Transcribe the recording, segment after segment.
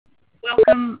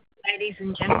Welcome, ladies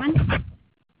and gentlemen.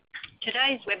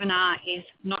 Today's webinar is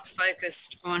not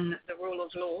focused on the rule of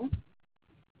law.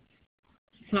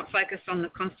 It's not focused on the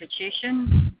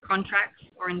Constitution, contracts,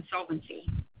 or insolvency.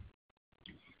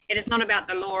 It is not about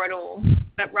the law at all,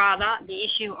 but rather the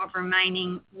issue of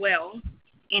remaining well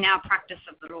in our practice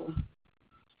of the law.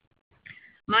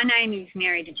 My name is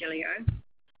Mary DeGilio.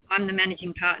 I'm the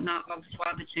Managing Partner of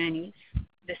Swaab Attorneys,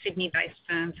 the Sydney-based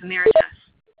firm for Meritas.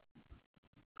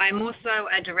 I am also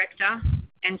a Director,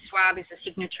 and Swaab is a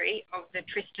signatory of the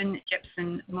Tristan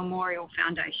Jepson Memorial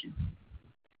Foundation.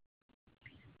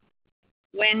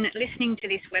 When listening to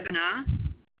this webinar,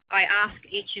 I ask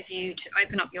each of you to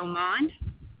open up your mind,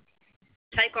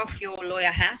 take off your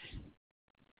lawyer hat,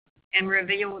 and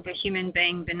reveal the human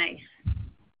being beneath.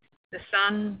 The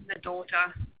son, the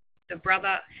daughter, the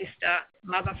brother, sister,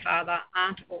 mother, father,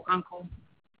 aunt or uncle,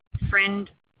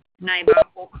 friend, neighbour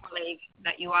or colleague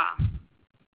that you are.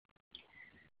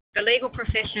 The legal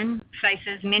profession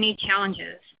faces many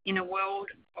challenges in a world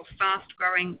of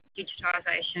fast-growing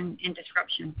digitisation and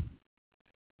disruption.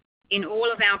 In all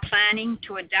of our planning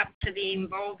to adapt to the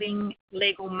evolving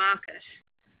legal market,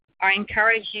 I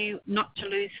encourage you not to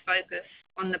lose focus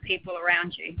on the people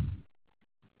around you,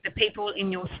 the people in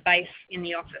your space in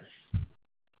the office,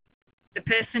 the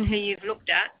person who you've looked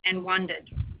at and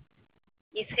wondered,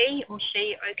 is he or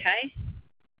she okay?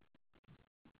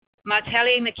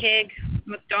 Martelli, McKegg,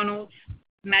 McDonald's,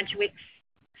 Madgwicks,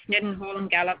 Snedden, Hall and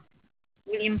Gallup,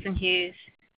 Williams and Hughes,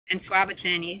 and Swaab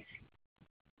Attorneys.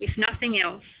 If nothing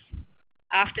else,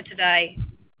 after today,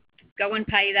 go and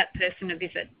pay that person a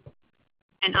visit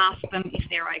and ask them if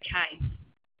they're okay.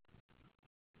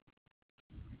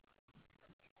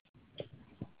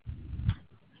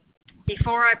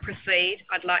 Before I proceed,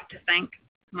 I'd like to thank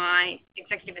my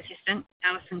Executive Assistant,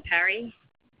 Alison Parry,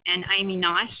 and Amy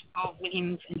Knight of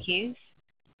Williams and Hughes,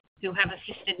 who have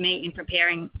assisted me in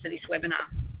preparing for this webinar.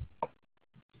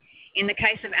 In the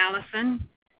case of Alison,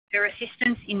 her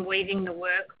assistance in weaving the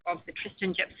work of the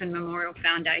Tristan Jepson Memorial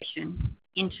Foundation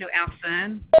into our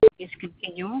firm is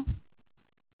continual,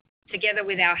 together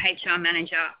with our HR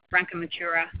manager, Branka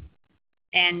Matura,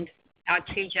 and our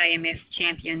TJMF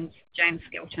champions, James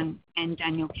Skelton and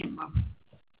Daniel Kentwell.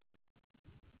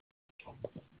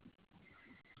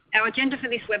 Our agenda for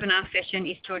this webinar session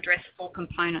is to address 4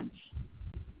 components.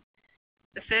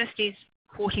 The first is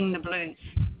courting the blues,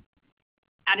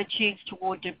 attitudes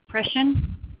toward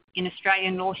depression in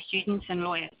Australian law students and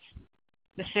lawyers,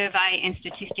 the survey and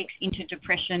statistics into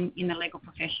depression in the legal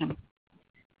profession.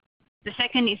 The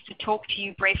second is to talk to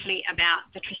you briefly about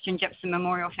the Tristan Jepson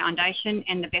Memorial Foundation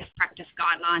and the best practice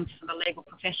guidelines for the legal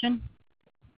profession.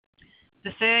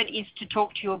 The third is to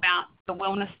talk to you about the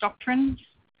wellness doctrines,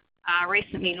 a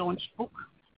recently launched book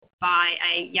by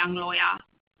a young lawyer,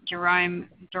 Jerome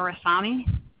Dorasami.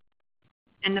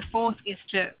 And the fourth is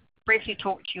to briefly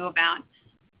talk to you about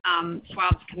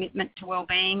Swaab's commitment to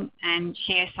wellbeing and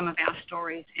share some of our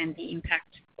stories and the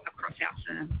impact across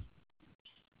our firm.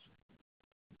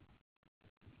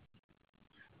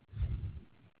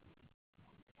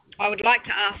 I would like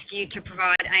to ask you to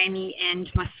provide Amy and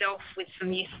myself with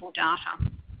some useful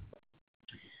data.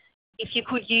 If you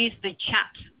could use the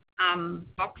chat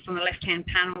box on the left-hand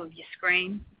panel of your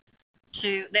screen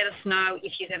to let us know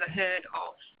if you've ever heard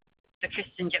of the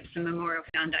Tristan Jepson Memorial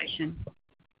Foundation,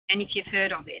 and if you've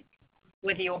heard of it,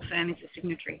 whether your firm is a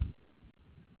signatory.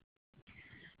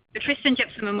 The Tristan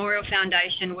Jepson Memorial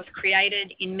Foundation was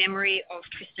created in memory of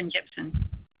Tristan Jepson,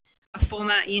 a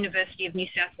former University of New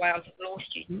South Wales law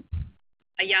student,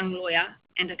 a young lawyer,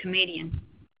 and a comedian.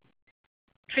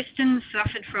 Tristan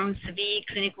suffered from severe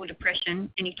clinical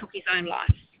depression and he took his own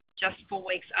life just 4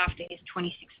 weeks after his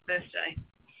 26th birthday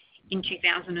in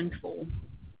 2004.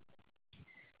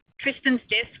 Tristan's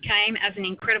death came as an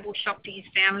incredible shock to his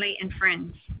family and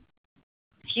friends.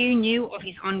 Few knew of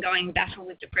his ongoing battle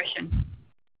with depression.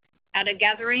 At a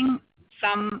gathering,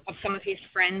 some of his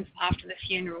friends after the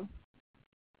funeral,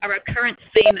 a recurrent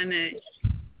theme emerged.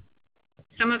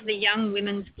 Some of the young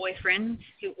women's boyfriends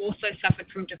who also suffered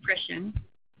from depression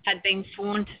had been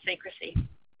sworn to secrecy.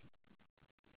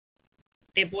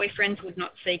 Their boyfriends would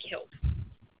not seek help.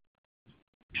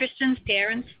 Tristan's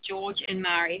parents, George and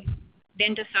Mari,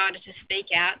 then decided to speak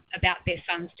out about their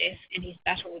son's death and his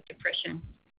battle with depression,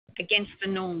 against the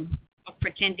norm of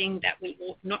pretending that we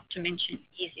ought not to mention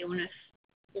his illness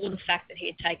or the fact that he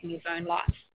had taken his own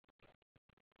life.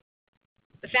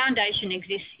 The foundation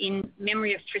exists in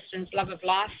memory of Tristan's love of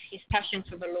life, his passion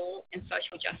for the law and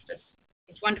social justice,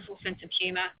 his wonderful sense of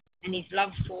humour, and his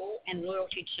love for and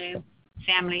loyalty to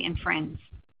family and friends.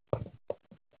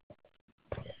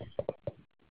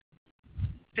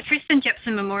 The Tristan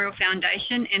Jepson Memorial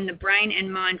Foundation and the Brain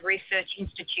and Mind Research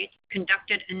Institute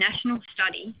conducted a national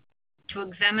study to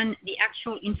examine the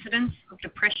actual incidence of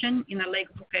depression in the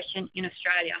legal profession in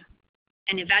Australia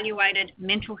and evaluated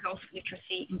mental health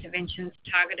literacy interventions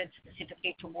targeted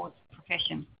specifically towards the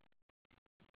profession.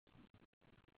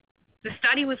 The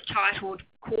study was titled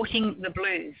Courting the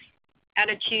Blues: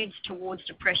 Attitudes Towards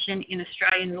Depression in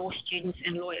Australian Law Students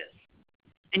and Lawyers,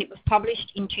 and it was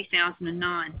published in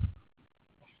 2009.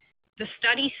 The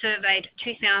study surveyed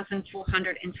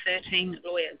 2,413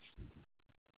 lawyers.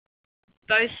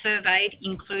 Those surveyed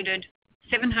included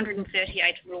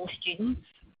 738 law students,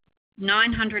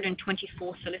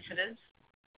 924 solicitors,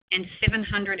 and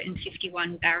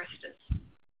 751 barristers.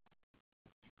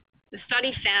 The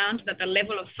study found that the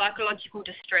level of psychological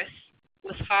distress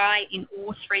was high in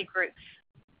all three groups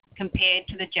compared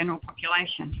to the general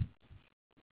population.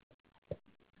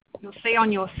 You'll see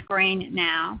on your screen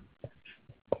now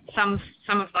some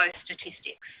of those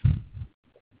statistics.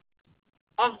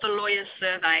 Of the lawyers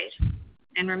surveyed,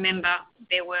 and remember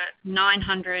there were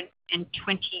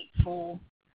 924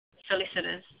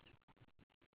 solicitors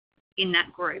in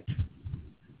that group,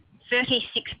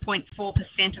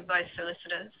 36.4% of those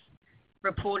solicitors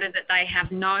reported that they have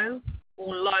no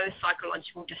or low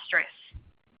psychological distress,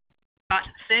 but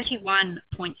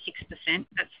 31.6%,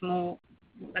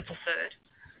 that's a third,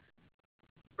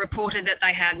 reported that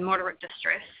they had moderate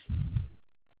distress.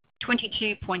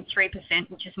 22.3%,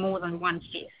 which is more than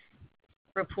 1/5,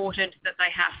 reported that they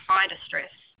have high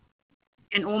distress,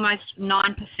 and almost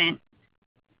 9%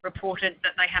 reported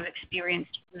that they have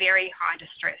experienced very high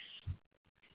distress,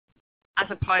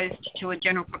 as opposed to a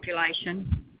general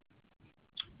population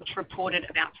which reported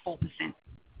about 4%.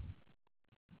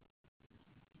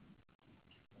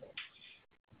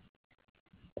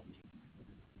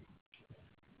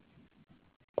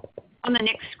 On the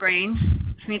next screen,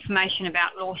 some information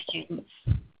about law students.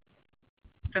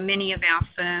 For many of our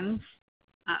firms,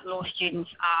 law students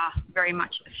are very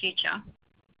much the future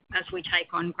as we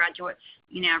take on graduates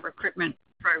in our recruitment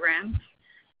programs.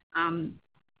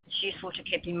 It's useful to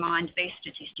keep in mind these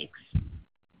statistics.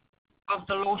 Of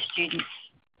the law students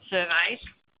surveyed,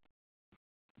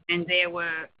 and there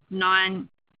were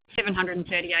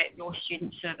 738 law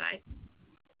students surveyed,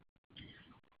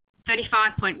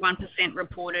 35.1%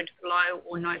 reported low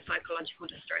or no psychological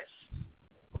distress.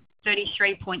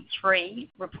 33.3%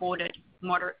 reported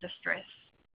moderate distress.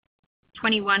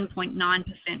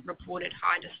 21.9% reported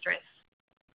high distress.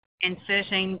 And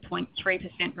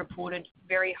 13.3% reported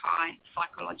very high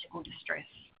psychological distress,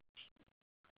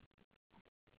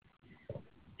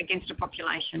 against a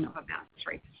population of about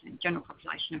 3%, general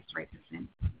population of 3%.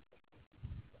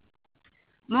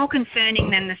 More concerning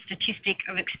than the statistic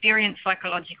of experiencing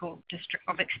psychological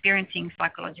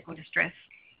distress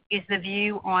is the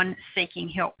view on seeking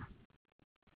help.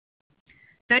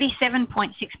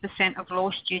 37.6% of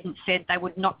law students said they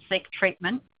would not seek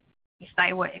treatment if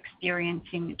they were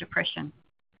experiencing depression.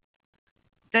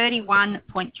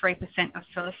 31.3% of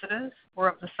solicitors were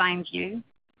of the same view,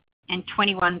 and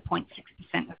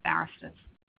 21.6% of barristers.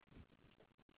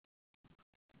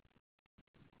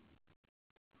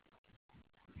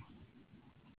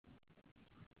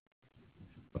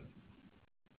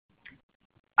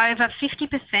 Over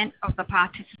 50% of the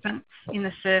participants in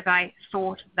the survey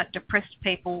thought that depressed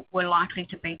people were likely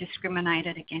to be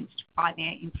discriminated against by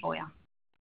their employer.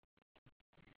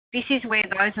 This is where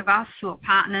those of us who are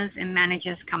partners and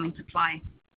managers come into play.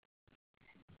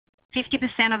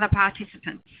 50% of the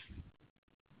participants,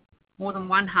 more than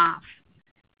 1/2,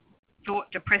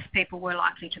 thought depressed people were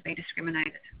likely to be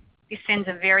discriminated. This sends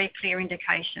a very clear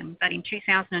indication that in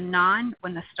 2009,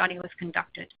 when the study was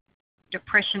conducted,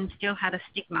 depression still had a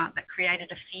stigma that created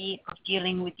a fear of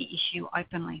dealing with the issue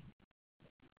openly.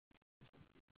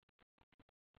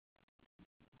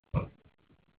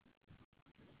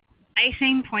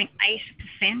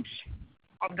 .8%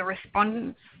 of the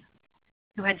respondents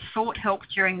who had sought help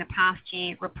during the past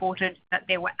year reported that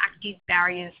there were active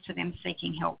barriers to them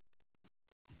seeking help.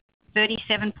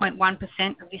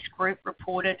 37.1% of this group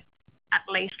reported at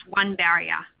least one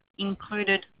barrier,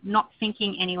 included not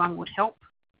thinking anyone would help,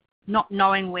 not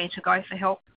knowing where to go for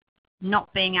help,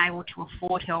 not being able to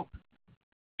afford help,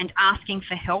 and asking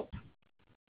for help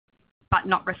but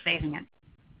not receiving it.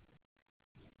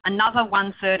 Another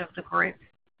 1/3 of the group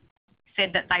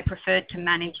said that they preferred to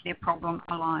manage their problem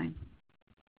alone.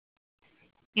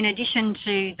 In addition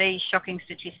to these shocking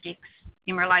statistics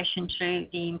in relation to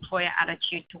the employer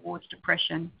attitude towards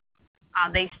depression,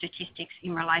 are these statistics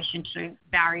in relation to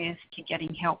barriers to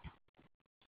getting help.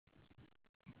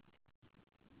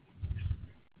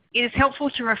 It is helpful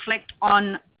to reflect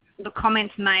on the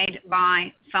comments made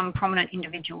by some prominent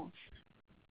individuals.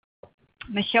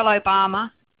 Michelle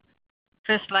Obama,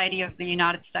 First Lady of the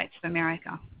United States of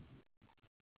America.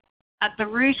 At the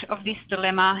root of this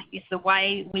dilemma is the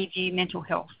way we view mental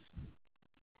health.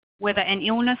 Whether an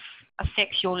illness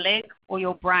affects your leg or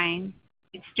your brain,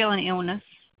 it's still an illness,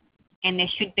 and there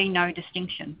should be no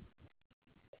distinction.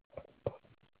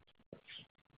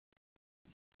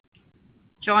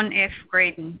 John F.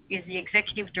 Greedon is the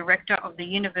Executive Director of the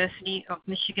University of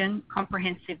Michigan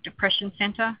Comprehensive Depression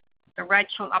Center, the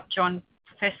Rachel Upjohn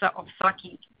Professor of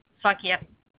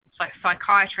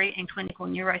Psychiatry and Clinical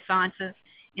Neurosciences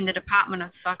in the Department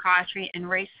of Psychiatry and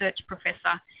Research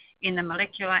Professor in the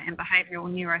Molecular and Behavioral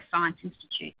Neuroscience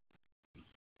Institute.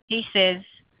 He says,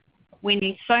 "We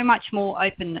need so much more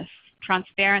openness,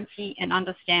 transparency and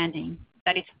understanding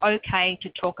that it's okay to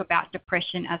talk about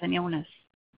depression as an illness.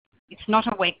 It's not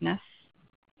a weakness.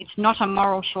 It's not a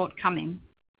moral shortcoming.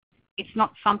 It's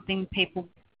not something people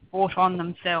brought on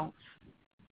themselves."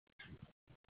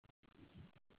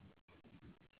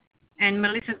 And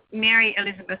Mary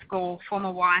Elizabeth Gore,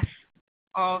 former wife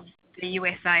of the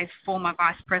USA's former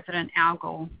Vice President Al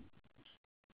Gore,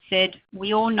 said,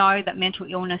 "We all know that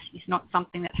mental illness is not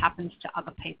something that happens to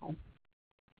other people.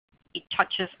 It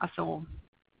touches us all."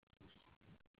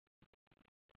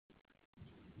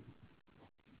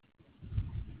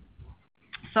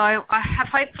 So I have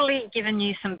hopefully given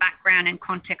you some background and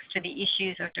context to the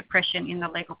issues of depression in the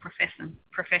legal profession.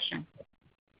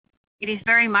 It is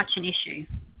very much an issue.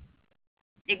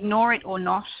 Ignore it or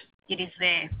not, it is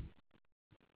there.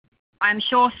 I am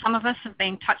sure some of us have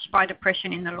been touched by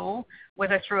depression in the law,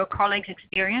 whether through a colleague's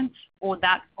experience or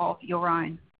that of your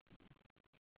own.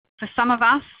 For some of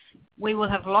us, we will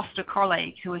have lost a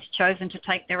colleague who has chosen to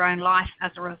take their own life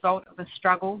as a result of a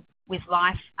struggle with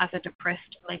life as a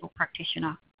depressed legal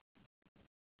practitioner.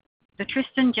 The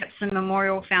Tristan Jepson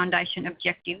Memorial Foundation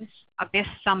objectives are best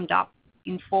summed up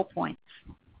in 4 points.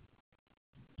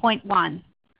 Point 1,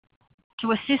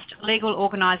 to assist legal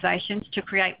organisations to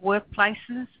create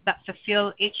workplaces that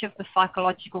fulfil each of the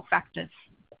psychological factors.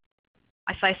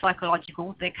 I say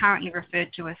psychological, they're currently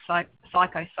referred to as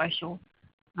psychosocial,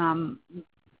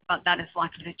 but that is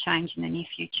likely to change in the near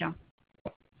future.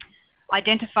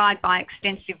 Identified by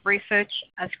extensive research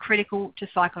as critical to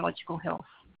psychological health.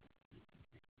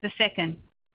 The second,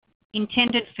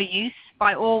 intended for use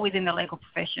by all within the legal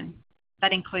profession.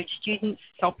 That includes students,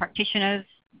 sole practitioners,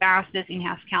 barristers,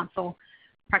 in-house counsel,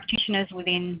 practitioners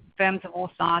within firms of all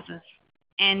sizes,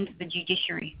 and the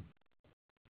judiciary.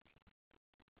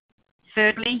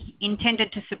 Thirdly,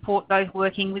 intended to support those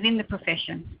working within the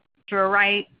profession to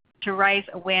raise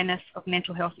awareness of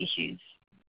mental health issues.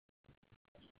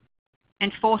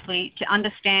 And fourthly, to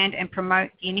understand and promote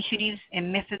the initiatives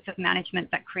and methods of management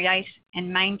that create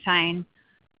and maintain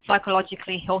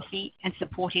psychologically healthy and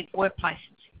supportive workplaces.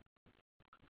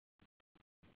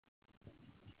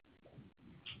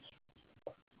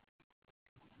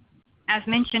 As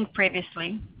mentioned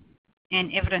previously,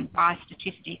 and evident by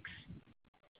statistics,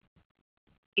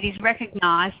 it is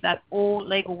recognised that all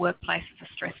legal workplaces are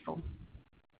stressful.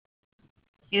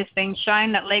 It has been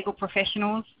shown that legal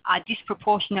professionals are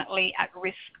disproportionately at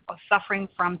risk of suffering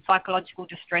from psychological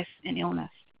distress and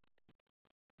illness.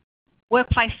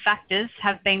 Workplace factors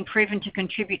have been proven to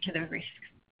contribute to the risk,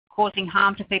 causing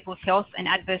harm to people's health and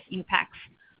adverse impacts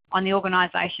on the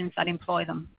organisations that employ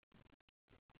them.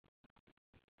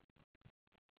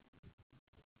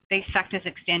 These factors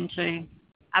extend to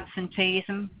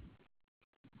absenteeism,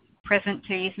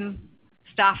 presenteeism,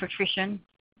 staff attrition,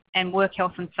 and work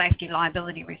health and safety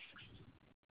liability risks.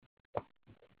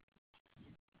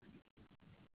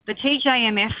 The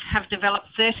TJMF have developed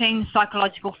 13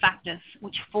 psychological factors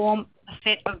which form a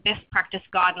set of best practice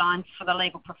guidelines for the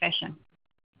legal profession.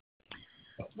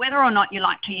 Whether or not you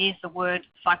like to use the word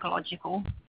psychological,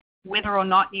 whether or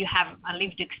not you have a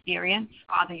lived experience,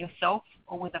 either yourself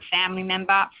or with a family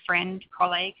member, friend,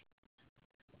 colleague,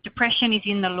 depression is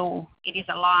in the law. It is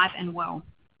alive and well.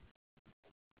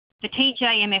 The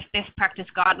TJMF Best Practice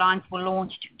Guidelines were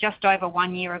launched just over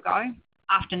 1 year ago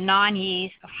after 9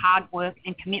 years of hard work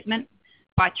and commitment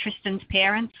by Tristan's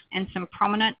parents and some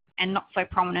prominent and not so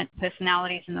prominent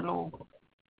personalities in the law.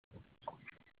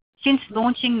 Since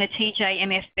launching the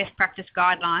TJMF Best Practice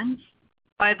Guidelines,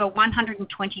 over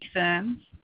 120 firms,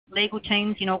 legal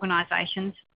teams in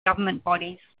organisations, government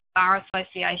bodies, bar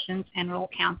associations and law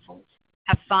councils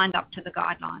have signed up to the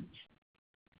guidelines.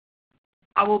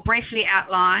 I will briefly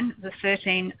outline the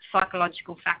 13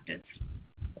 psychological factors.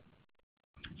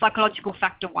 Psychological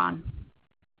factor 1,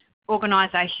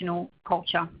 organisational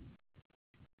culture.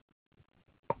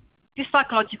 This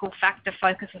psychological factor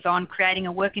focuses on creating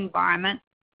a work environment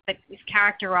that is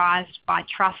characterised by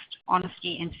trust,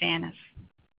 honesty and fairness.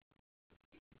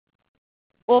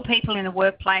 All people in the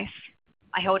workplace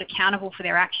are held accountable for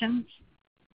their actions.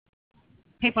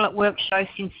 People at work show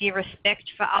sincere respect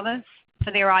for others, for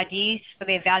their ideas, for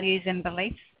their values and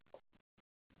beliefs.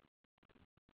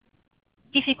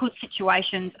 Difficult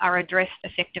situations are addressed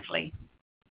effectively.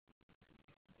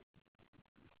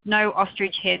 No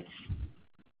ostrich heads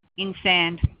in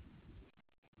sand.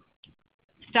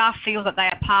 Staff feel that they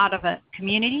are part of a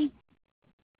community,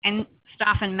 and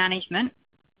staff and management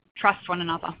trust one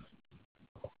another.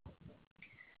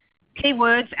 Key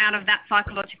words out of that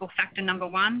psychological factor number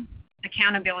 1,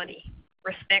 accountability,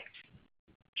 respect,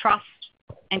 trust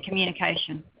and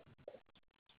communication.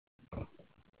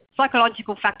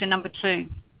 Psychological factor number 2,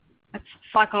 that's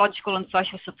psychological and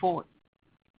social support.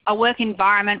 A work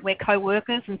environment where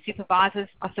co-workers and supervisors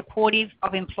are supportive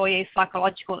of employees'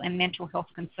 psychological and mental health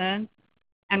concerns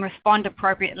and respond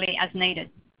appropriately as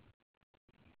needed.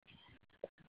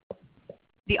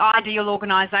 The ideal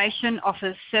organisation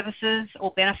offers services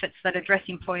or benefits that address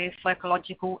employees'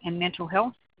 psychological and mental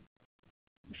health.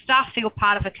 Staff feel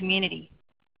part of a community.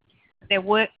 The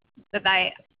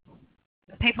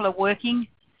people are working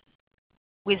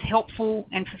with helpful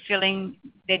and fulfilling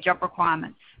their job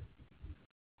requirements.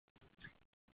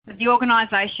 The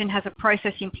organisation has a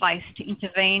process in place to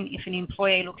intervene if an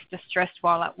employee looks distressed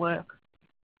while at work.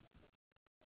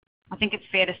 I think it's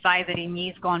fair to say that in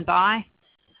years gone by,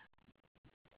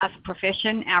 as a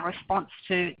profession, our response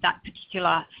to that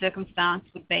particular circumstance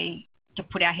would be to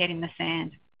put our head in the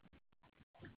sand.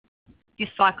 This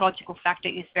psychological factor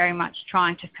is very much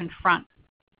trying to confront,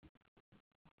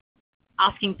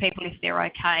 asking people if they're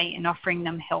okay and offering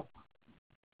them help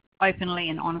openly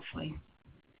and honestly.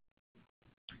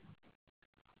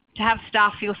 To have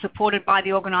staff feel supported by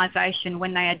the organisation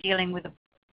when they are dealing with a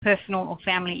personal or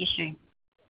family issue.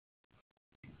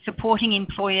 Supporting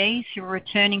employees who are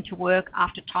returning to work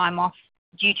after time off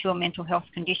due to a mental health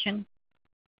condition,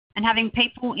 and having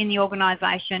people in the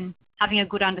organisation having a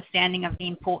good understanding of the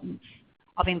importance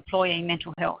of employee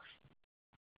mental health.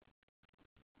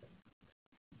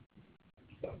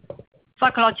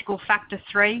 Psychological factor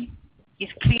 3 is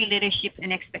clear leadership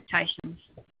and expectations.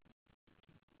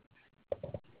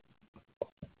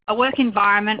 A work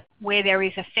environment where there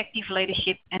is effective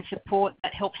leadership and support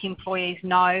that helps employees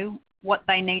know what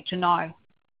they need to know,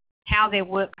 how their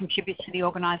work contributes to the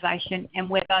organisation and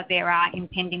whether there are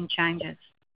impending changes.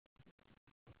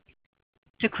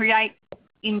 To create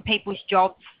in people's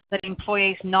jobs that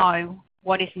employees know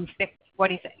what is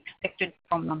expected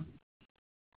from them,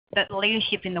 that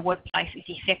leadership in the workplace is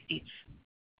effective,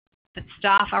 that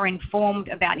staff are informed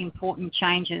about important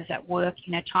changes at work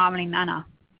in a timely manner.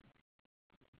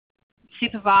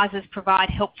 Supervisors provide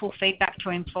helpful feedback to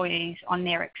employees on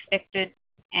their expected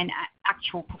and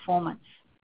actual performance.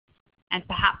 And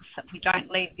perhaps that we don't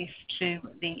leave this to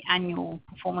the annual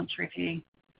performance review,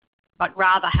 but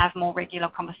rather have more regular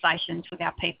conversations with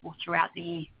our people throughout the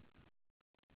year.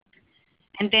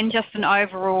 And then just an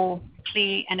overall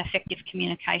clear and effective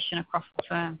communication across the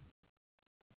firm.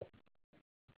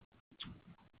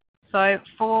 So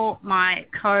for my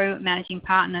co-managing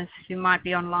partners who might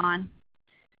be online,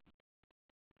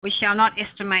 we shall not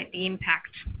estimate the impact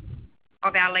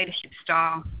of our leadership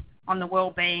style on the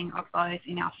well-being of those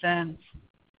in our firms.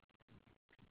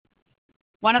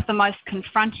 One of the most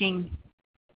confronting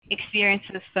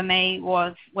experiences for me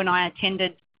was when I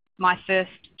attended my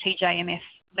first TJMF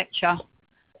lecture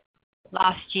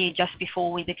last year, just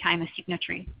before we became a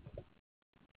signatory.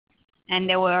 And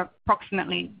there were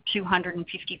approximately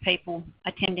 250 people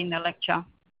attending the lecture.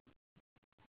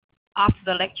 After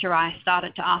the lecture, I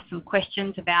started to ask some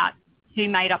questions about who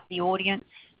made up the audience,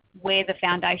 where the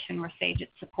foundation received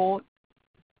its support,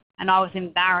 and I was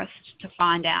embarrassed to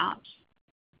find out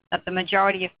that the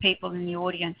majority of people in the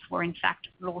audience were in fact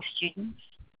law students,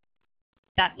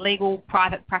 that legal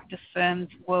private practice firms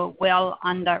were well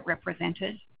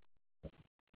underrepresented,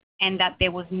 and that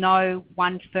there was no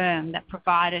one firm that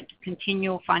provided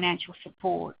continual financial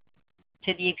support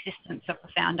to the existence of the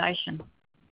foundation.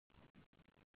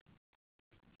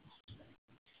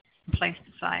 I'm pleased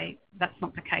to say that's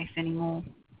not the case anymore.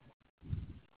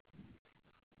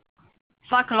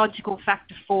 Psychological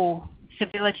factor 4,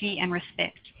 civility and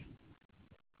respect.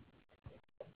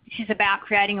 This is about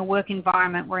creating a work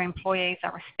environment where employees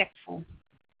are respectful.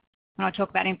 When I talk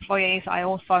about employees, I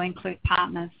also include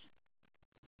partners.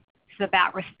 This is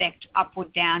about respect,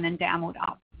 upward down and downward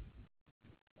up.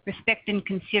 Respect and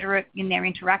considerate in their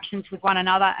interactions with one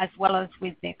another as well as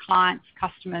with their clients,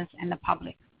 customers and the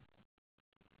public.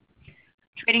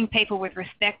 Treating people with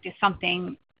respect is something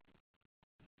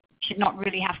you should not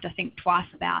really have to think twice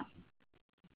about.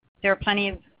 There are plenty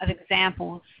of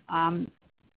examples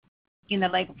in the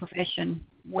legal profession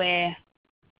where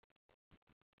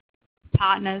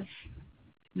partners,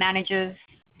 managers,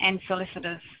 and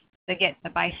solicitors forget the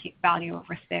basic value of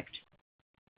respect.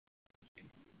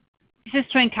 This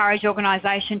is to encourage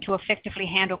organisations to effectively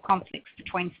handle conflicts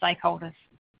between stakeholders,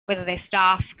 whether they're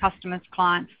staff, customers,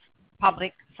 clients,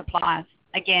 public, suppliers.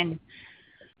 Again,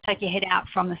 take your head out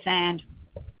from the sand.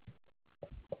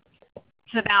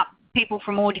 It's about people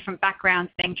from all different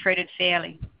backgrounds being treated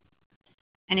fairly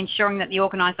and ensuring that the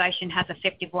organisation has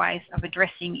effective ways of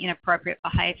addressing inappropriate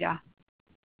behaviour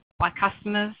by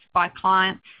customers, by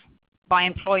clients, by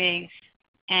employees,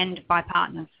 and by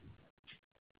partners.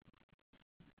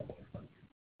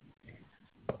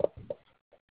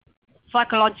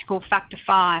 Psychological factor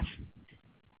 5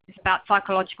 is about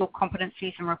psychological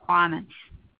competencies and requirements.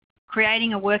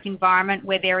 Creating a work environment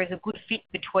where there is a good fit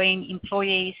between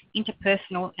employees'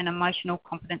 interpersonal and emotional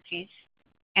competencies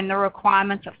and the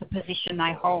requirements of the position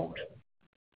they hold.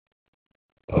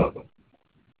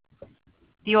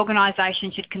 The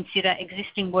organisation should consider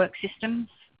existing work systems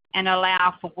and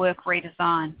allow for work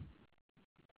redesign.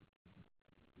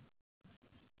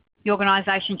 The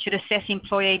organisation should assess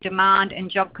employee demand and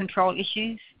job control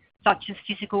issues, such as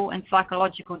physical and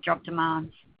psychological job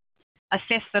demands.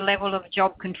 Assess the level of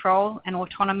job control and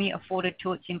autonomy afforded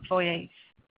to its employees.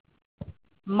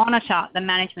 Monitor the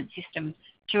management systems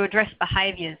to address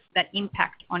behaviours that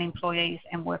impact on employees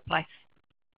and workplace.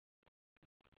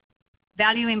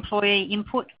 Value employee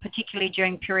input, particularly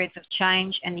during periods of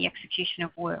change and the execution of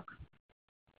work.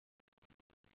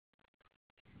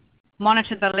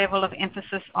 Monitor the level of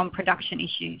emphasis on production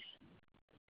issues.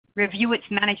 Review its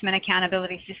management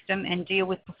accountability system and deal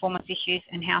with performance issues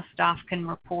and how staff can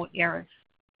report errors.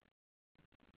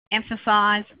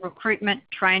 Emphasise recruitment,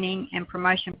 training and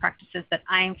promotion practices that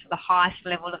aim for the highest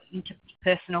level of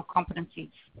interpersonal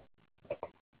competencies.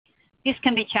 This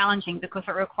can be challenging because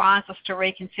it requires us to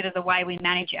reconsider the way we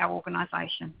manage our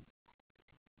organisation.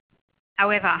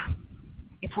 However,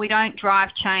 if we don't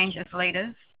drive change as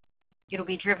leaders, it'll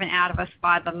be driven out of us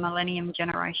by the millennium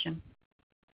generation.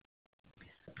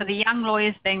 For the young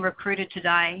lawyers being recruited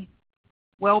today,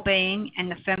 well-being and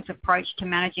the firm's approach to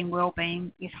managing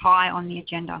well-being is high on the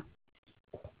agenda.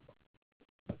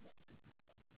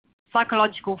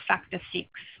 Psychological factor 6,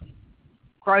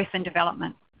 growth and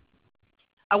development.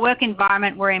 A work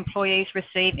environment where employees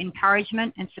receive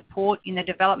encouragement and support in the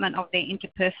development of their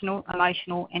interpersonal,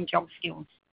 emotional and job skills.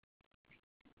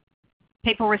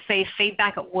 People receive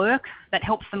feedback at work that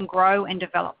helps them grow and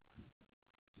develop.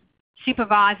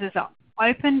 Supervisors are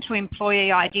open to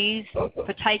employee ideas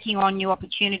for taking on new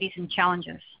opportunities and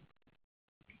challenges.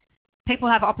 People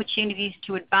have opportunities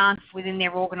to advance within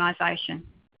their organisation,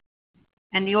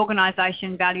 and the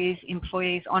organisation values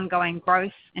employees' ongoing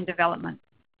growth and development.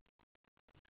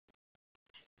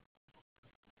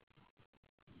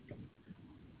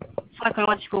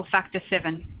 Psychological factor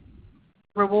 7,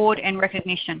 reward and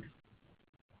recognition.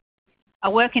 A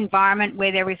work environment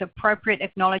where there is appropriate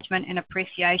acknowledgement and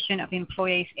appreciation of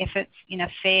employees' efforts in a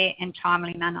fair and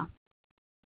timely manner.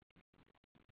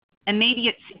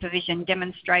 Immediate supervision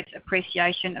demonstrates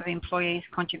appreciation of employees'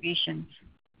 contributions.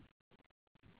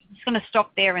 I'm just going to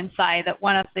stop there and say that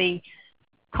one of the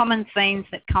common themes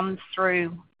that comes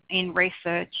through in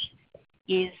research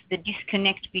is the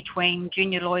disconnect between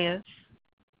junior lawyers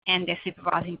and their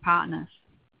supervising partners,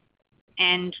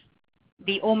 and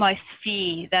the almost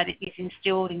fear that it is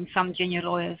instilled in some junior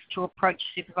lawyers to approach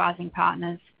supervising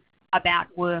partners about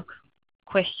work,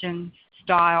 questions,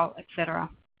 style, etc.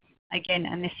 Again,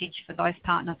 a message for those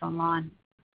partners online.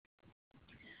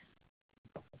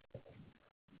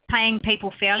 Paying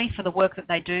people fairly for the work that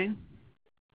they do,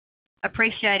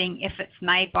 appreciating efforts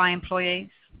made by employees,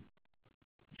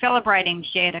 celebrating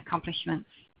shared accomplishments,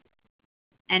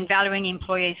 and valuing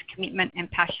employees' commitment and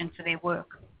passion for their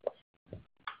work.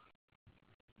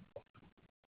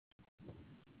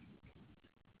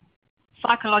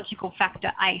 Psychological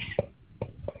factor 8,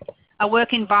 a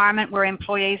work environment where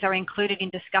employees are included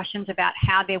in discussions about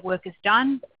how their work is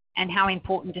done and how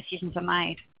important decisions are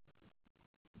made.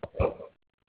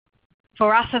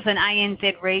 For us as an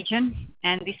ANZ region,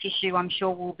 and this issue I'm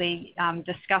sure will be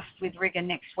discussed with Rigor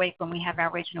next week when we have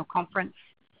our regional conference,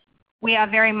 we are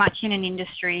very much in an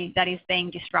industry that is being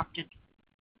disrupted.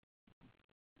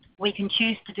 We can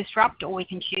choose to disrupt or we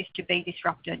can choose to be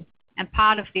disrupted, and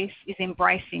part of this is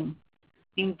embracing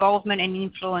the involvement and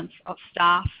influence of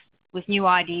staff with new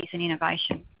ideas and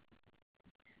innovation.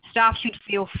 Staff should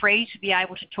feel free to be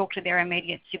able to talk to their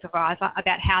immediate supervisor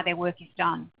about how their work is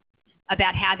done,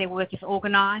 about how their work is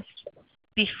organised,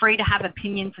 be free to have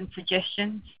opinions and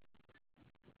suggestions.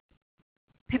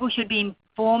 People should be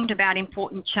informed about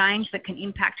important change that can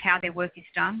impact how their work is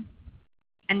done,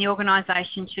 and the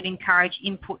organisation should encourage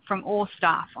input from all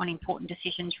staff on important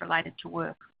decisions related to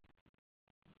work.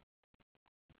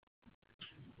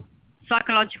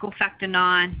 Psychological factor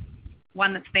 9,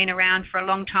 one that's been around for a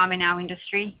long time in our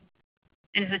industry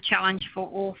and is a challenge for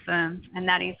all firms, and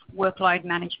that is workload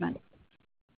management.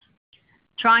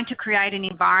 Trying to create an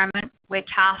environment where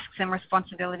tasks and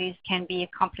responsibilities can be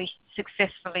accomplished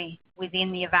successfully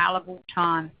within the available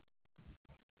time.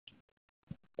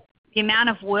 The amount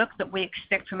of work that we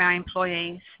expect from our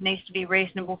employees needs to be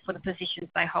reasonable for the positions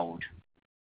they hold.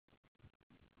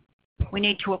 We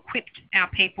need to equip our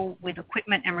people with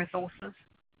equipment and resources.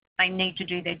 They need to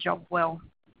do their job well.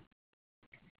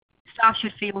 Staff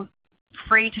should feel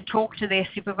free to talk to their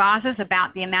supervisors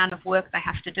about the amount of work they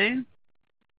have to do.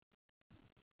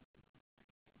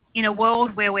 In a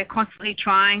world where we're constantly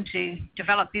trying to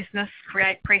develop business,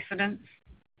 create precedents,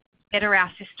 better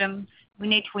our systems, we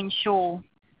need to ensure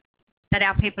that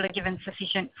our people are given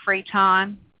sufficient free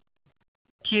time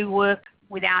to work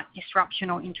without disruption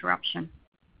or interruption.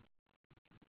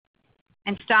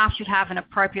 And staff should have an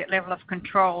appropriate level of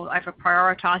control over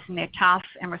prioritising their tasks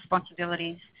and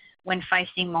responsibilities when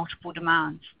facing multiple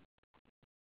demands.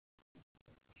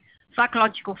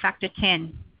 Psychological factor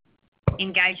 10,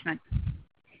 engagement.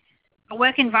 A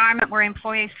work environment where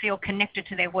employees feel connected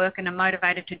to their work and are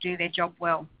motivated to do their job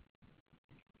well.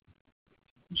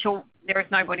 I'm sure there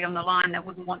is nobody on the line that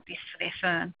wouldn't want this for their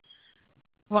firm.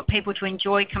 We want people to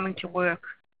enjoy coming to work.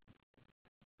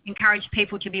 Encourage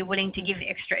people to be willing to give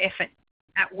extra effort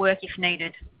at work if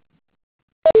needed.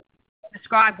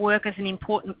 Describe work as an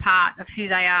important part of who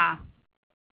they are.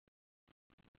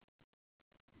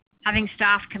 Having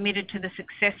staff committed to the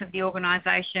success of the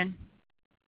organisation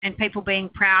and people being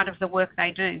proud of the work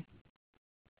they do.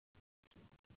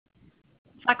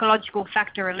 Psychological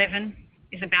factor 11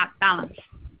 is about balance.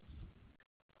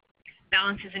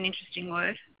 Balance is an interesting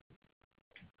word.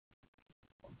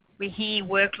 We hear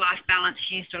work-life balance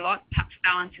used a lot. Perhaps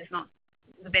balance is not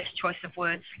the best choice of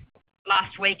words.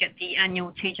 Last week at the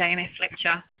annual TJMF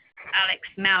lecture, Alex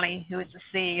Malley, who is the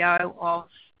CEO of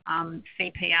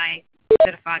CPA,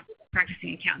 Certified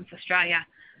Practicing Accountants Australia,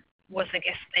 was the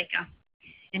guest speaker.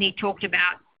 And he talked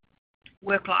about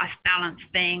work-life balance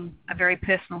being a very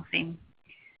personal thing.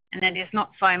 And that is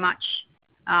not so much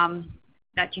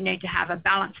that you need to have a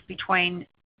balance between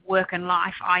work and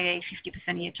life, i.e.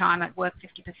 50% of your time at work,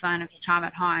 50% of your time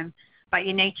at home, but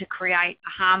you need to create a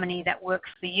harmony that works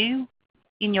for you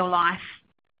in your life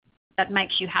that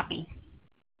makes you happy.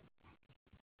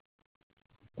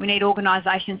 We need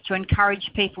organisations to encourage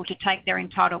people to take their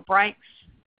entitled breaks.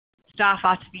 Staff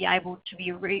are to be able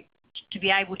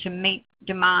to meet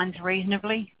demands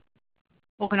reasonably.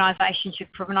 Organisations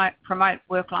should promote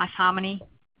work-life harmony.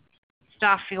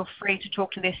 Staff feel free to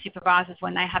talk to their supervisors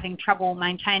when they're having trouble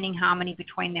maintaining harmony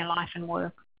between their life and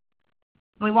work.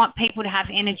 We want people to have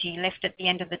energy left at the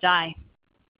end of the day.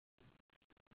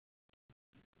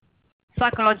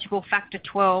 Psychological factor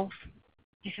 12,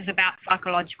 this is about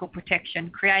psychological protection,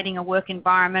 creating a work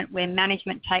environment where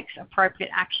management takes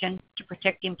appropriate action to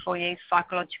protect employees'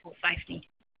 psychological safety.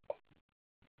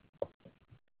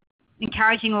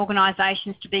 Encouraging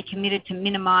organisations to be committed to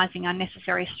minimising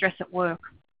unnecessary stress at work.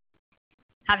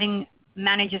 Having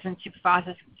managers and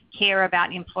supervisors care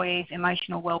about employees'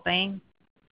 emotional well-being.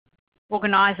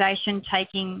 Organisation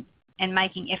taking and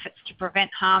making efforts to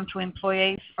prevent harm to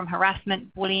employees from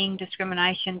harassment, bullying,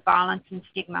 discrimination, violence and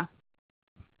stigma.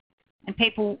 And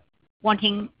people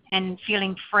wanting and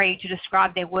feeling free to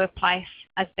describe their workplace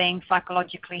as being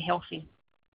psychologically healthy.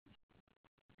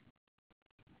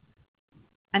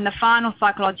 And the final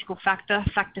psychological factor,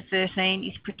 factor 13,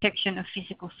 is protection of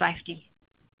physical safety.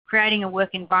 Creating a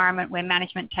work environment where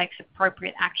management takes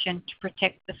appropriate action to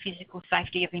protect the physical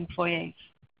safety of employees.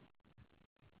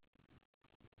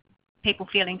 People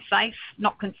feeling safe,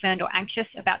 not concerned or anxious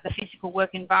about the physical work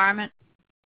environment.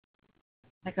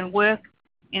 They can work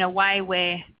in a way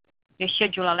where their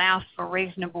schedule allows for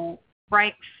reasonable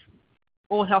breaks.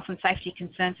 All health and safety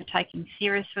concerns are taken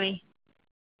seriously.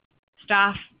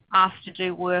 Staff asked to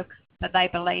do work that they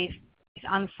believe is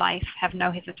unsafe have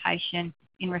no hesitation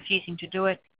in refusing to do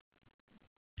it.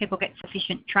 People get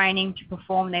sufficient training to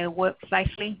perform their work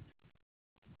safely.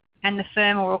 And the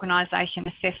firm or organisation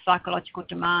assess psychological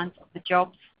demands of the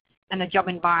jobs and the job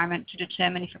environment to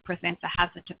determine if it presents a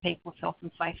hazard to people's health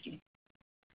and safety.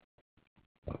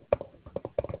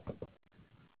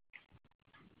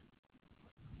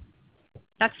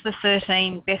 That's the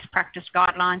 13 best practice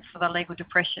guidelines for the legal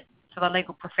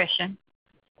profession.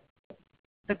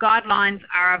 The guidelines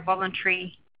are a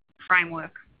voluntary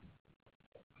framework.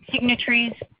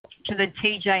 Signatories to the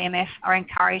TJMF are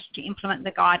encouraged to implement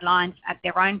the guidelines at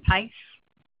their own pace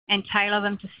and tailor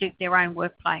them to suit their own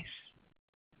workplace.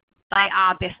 They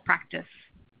are best practice.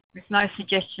 There's no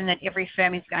suggestion that every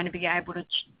firm is going to be able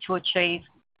to achieve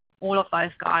all of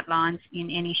those guidelines in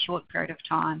any short period of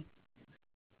time.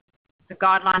 The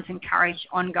guidelines encourage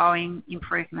ongoing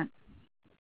improvement.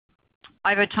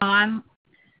 Over time,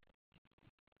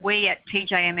 we at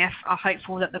TJMF are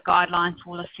hopeful that the guidelines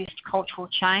will assist cultural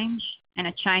change and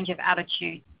a change of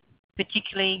attitude,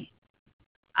 particularly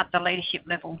at the leadership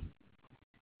level.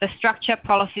 The structure,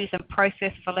 policies and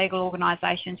process for legal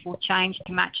organisations will change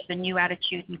to match the new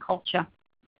attitude and culture.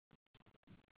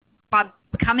 By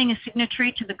becoming a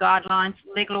signatory to the guidelines,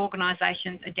 legal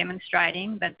organisations are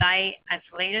demonstrating that they, as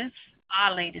leaders,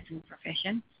 are leaders in the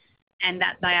profession, and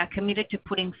that they are committed to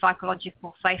putting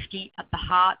psychological safety at the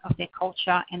heart of their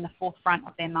culture and the forefront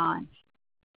of their minds.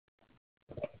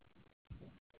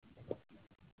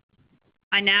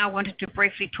 I now wanted to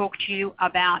briefly talk to you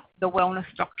about the wellness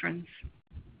doctrines.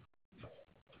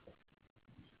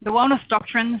 The Wellness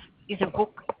Doctrines is a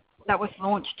book that was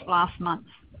launched last month.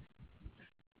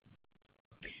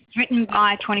 It's written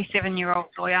by a 27-year-old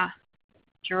lawyer,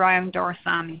 Jerome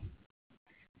Doraisamy.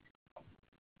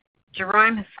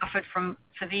 Jerome has suffered from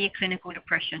severe clinical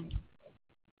depression.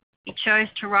 He chose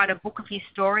to write a book of his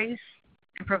stories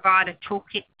and provide a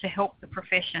toolkit to help the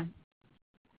profession.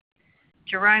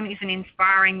 Jerome is an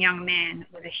inspiring young man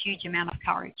with a huge amount of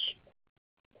courage.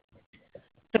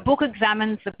 The book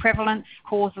examines the prevalence,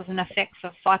 causes and effects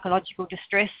of psychological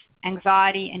distress,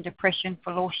 anxiety and depression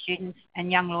for law students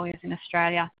and young lawyers in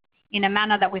Australia in a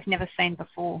manner that we've never seen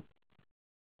before.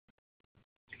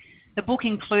 The book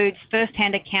includes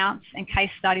first-hand accounts and case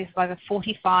studies of over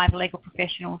 45 legal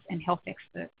professionals and health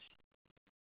experts.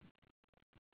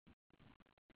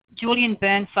 Julian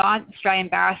Burnside, Australian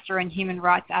barrister and human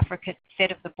rights advocate,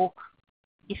 said of the book,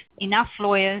 "If enough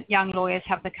young lawyers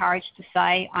have the courage to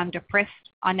say, 'I'm depressed,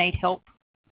 I need help,'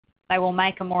 they will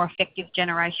make a more effective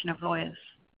generation of lawyers."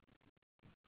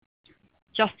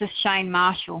 Justice Shane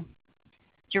Marshall.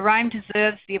 Jerome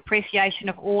deserves the appreciation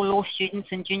of all law students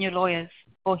and junior lawyers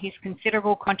for his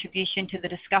considerable contribution to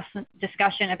the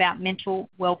discussion about mental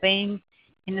well-being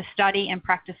in the study and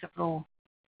practice of law.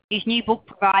 His new book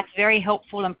provides very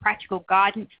helpful and practical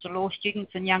guidance to law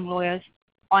students and young lawyers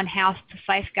on how to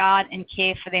safeguard and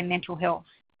care for their mental health.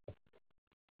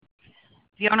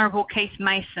 The Honourable Keith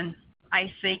Mason,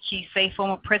 ACQC,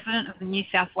 former President of the New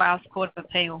South Wales Court of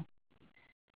Appeal.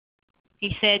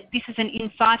 He said, "This is an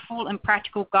insightful and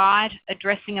practical guide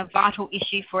addressing a vital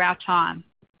issue for our time.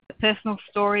 The personal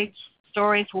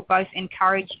stories will both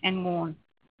encourage and warn."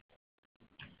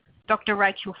 Dr.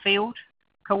 Rachel Field,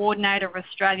 Coordinator of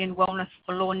Australian Wellness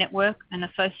for Law Network and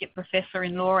Associate Professor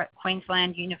in Law at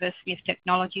Queensland University of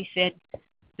Technology, said,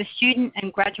 "The student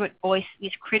and graduate voice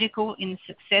is critical in the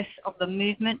success of the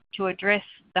movement to address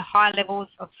the high levels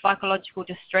of psychological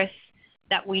distress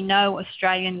that we know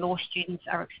Australian law students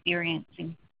are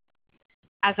experiencing.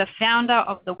 As a founder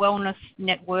of the Wellness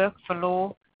Network for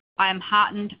Law, I am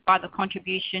heartened by the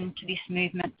contribution to this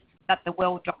movement that the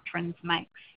Well Doctrines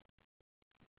makes."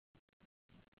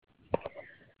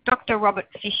 Dr.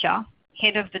 Robert Fisher,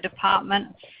 Head of the Department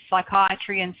of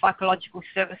Psychiatry and Psychological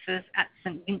Services at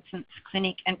St Vincent's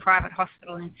Clinic and Private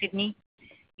Hospital in Sydney,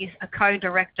 is a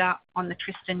co-director on the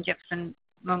Tristan Jepson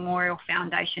Memorial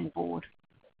Foundation Board.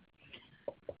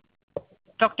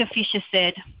 Dr. Fisher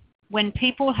said, "When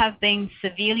people have been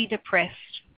severely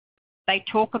depressed, they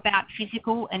talk about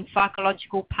physical and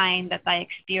psychological pain that they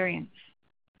experience.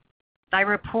 They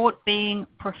report being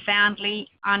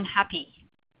profoundly unhappy,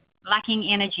 lacking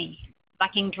energy,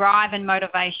 lacking drive and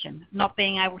motivation, not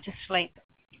being able to sleep,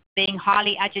 being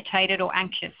highly agitated or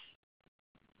anxious.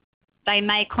 They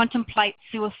may contemplate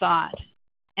suicide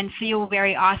and feel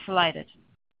very isolated,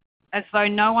 as though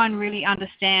no one really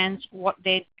understands what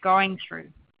they're going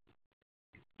through.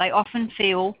 They often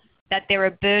feel that they're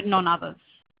a burden on others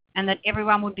and that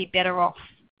everyone would be better off,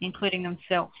 including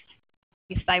themselves,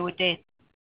 if they were dead."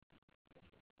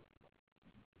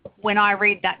 When I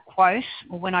read that quote,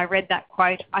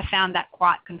 I found that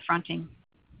quite confronting.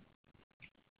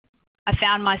 I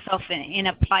found myself in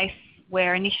a place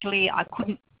where initially I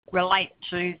couldn't relate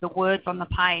to the words on the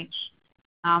page,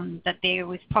 that there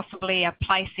was possibly a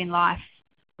place in life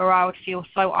where I would feel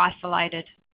so isolated,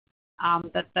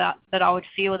 that I would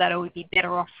feel that it would be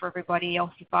better off for everybody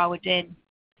else if I were dead.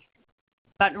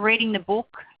 But reading the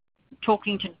book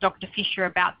talking to Dr. Fisher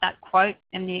about that quote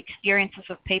and the experiences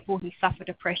of people who suffer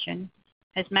depression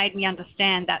has made me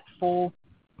understand that for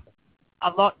a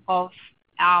lot of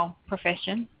our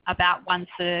profession, about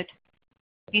 1/3,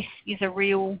 this is a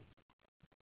real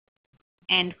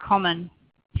and common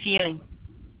feeling,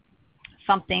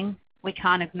 something we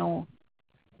can't ignore.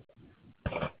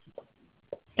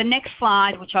 The next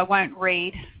slide, which I won't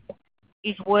read,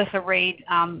 is worth a read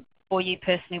for you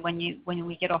personally when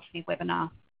we get off the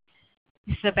webinar.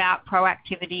 This is about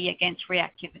proactivity against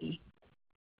reactivity.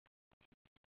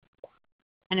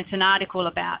 And it's an article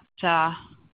about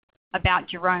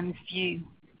Jerome's view.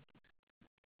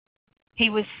 He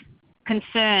was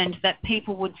concerned that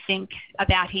people would think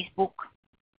about his book,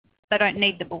 they don't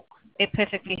need the book, they're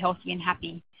perfectly healthy and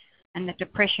happy, and that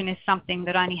depression is something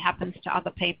that only happens to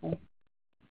other people.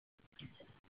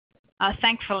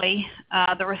 Thankfully,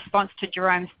 the response to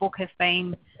Jerome's book has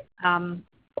been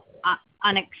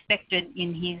unexpected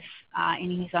in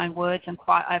his own words and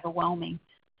quite overwhelming.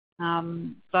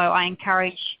 So I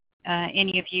encourage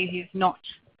any of you who've not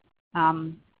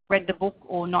read the book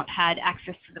or not had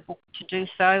access to the book to do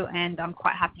so, and I'm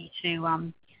quite happy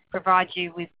to provide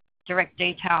you with direct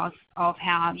details of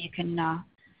how you can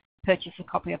purchase a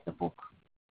copy of the book.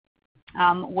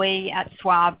 We at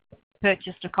Swaab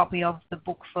purchased a copy of the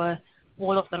book for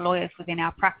all of the lawyers within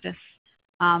our practice,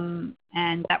 and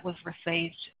that was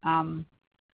received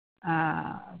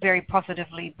very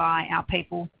positively by our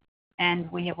people,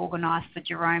 and we have organised for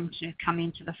Jerome to come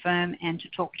into the firm and to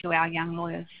talk to our young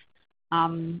lawyers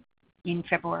in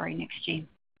February next year.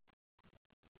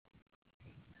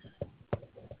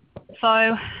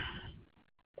 So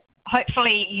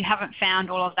hopefully you haven't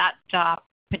found all of that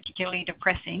particularly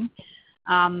depressing,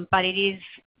 but it is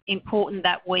important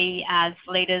that we as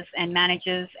leaders and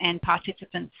managers and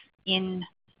participants in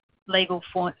legal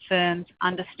firms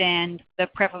understand the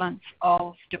prevalence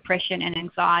of depression and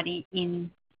anxiety in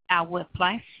our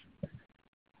workplace.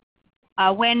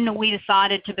 When we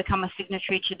decided to become a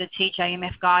signatory to the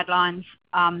TJMF guidelines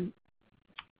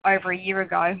over a year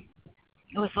ago,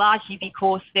 it was largely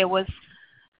because there was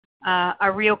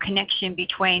a real connection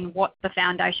between what the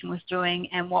foundation was doing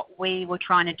and what we were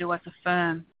trying to do as a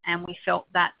firm, and we felt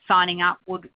that signing up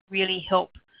would really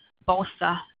help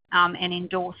bolster and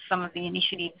endorse some of the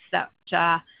initiatives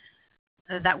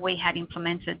that we had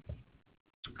implemented.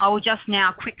 I will just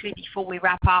now quickly, before we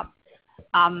wrap up,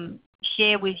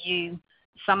 share with you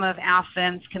some of our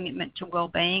firm's commitment to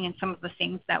wellbeing and some of the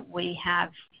things that we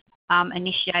have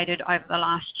initiated over the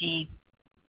last year.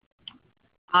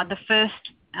 The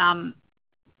first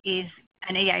is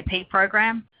an EAP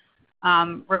program.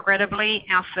 Regrettably,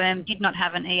 our firm did not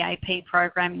have an EAP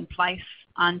program in place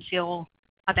until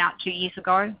about 2 years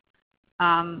ago.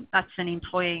 That's an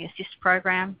employee assist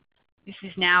program. This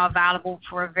is now available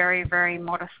for a very, very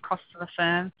modest cost to the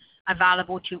firm,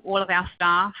 available to all of our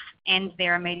staff and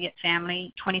their immediate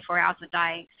family, 24 hours a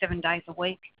day, 7 days a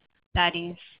week. That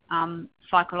is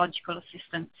psychological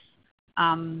assistance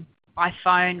by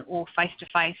phone or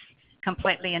face-to-face,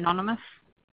 completely anonymous,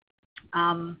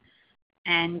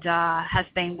 and has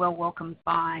been well welcomed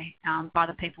by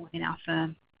the people within our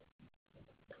firm.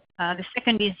 The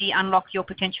second is the Unlock Your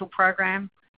Potential program,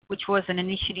 which was an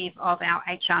initiative of our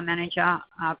HR manager,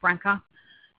 Branka.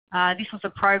 This was a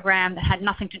program that had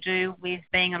nothing to do with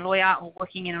being a lawyer or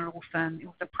working in a law firm. It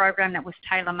was a program that was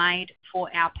tailor-made for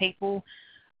our people,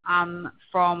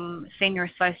 from senior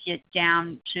associate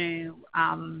down to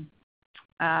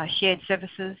shared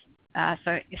services.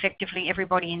 So effectively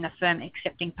everybody in the firm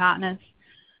excepting partners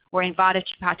were invited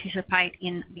to participate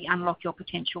in the Unlock Your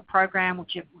Potential program,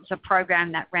 which was a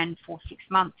program that ran for 6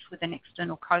 months with an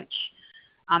external coach,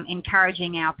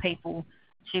 encouraging our people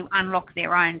to unlock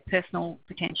their own personal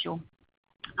potential,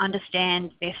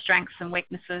 understand their strengths and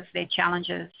weaknesses, their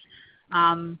challenges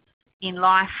in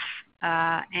life,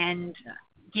 and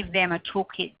give them a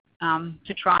toolkit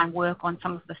to try and work on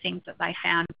some of the things that they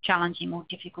found challenging or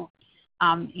difficult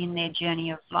in their journey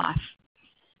of life.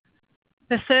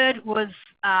 The third was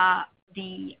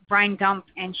the Brain Dump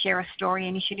and Share a Story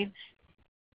initiatives.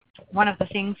 One of the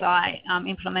things I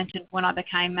implemented when I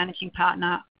became managing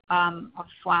partner of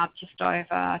Swaab just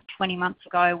over 20 months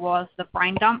ago was the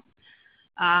Brain Dump,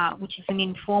 which is an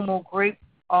informal group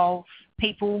of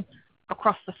people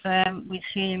across the firm with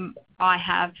whom I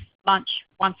have lunch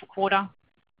once a quarter.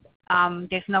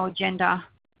 There's no agenda.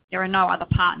 There are no other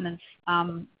partners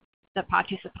that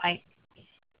participate,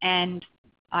 and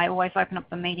I always open up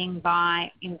the meeting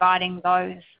by inviting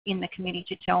those in the committee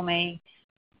to tell me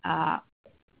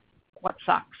what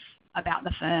sucks about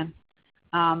the firm,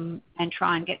 and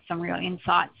try and get some real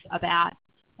insights about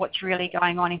what's really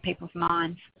going on in people's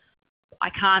minds. I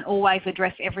can't always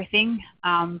address everything,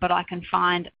 but I can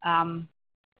find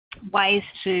ways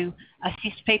to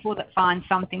assist people that find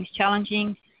some things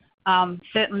challenging.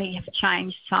 Certainly have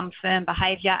changed some firm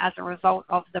behaviour as a result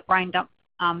of the brain dump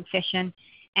session,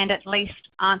 and at least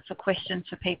answer questions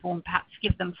for people and perhaps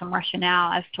give them some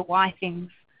rationale as to why things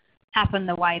happen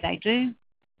the way they do.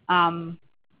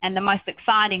 And the most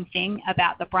exciting thing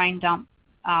about the brain dump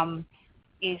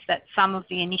is that some of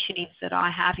the initiatives that I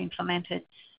have implemented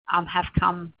have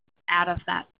come out of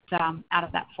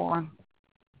that forum.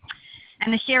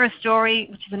 And the share a story,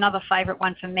 which is another favourite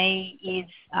one for me, is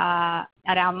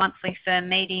at our monthly firm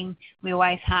meeting, we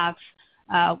always have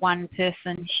one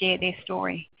person share their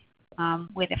story,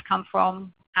 where they've come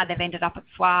from, how they've ended up at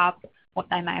Swaab, what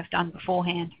they may have done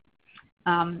beforehand.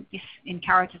 This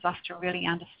encourages us to really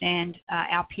understand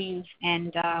our peers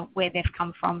and where they've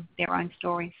come from, their own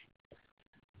stories.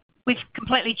 We've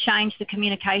completely changed the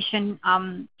communication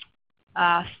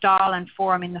style and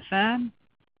forum in the firm.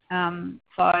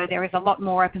 So there is a lot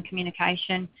more open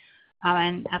communication.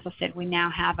 And as I said, we now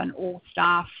have an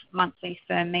all-staff monthly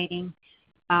firm meeting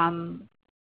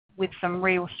with some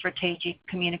real strategic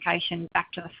communication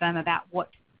back to the firm about what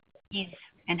is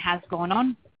and has gone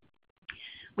on.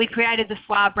 We created the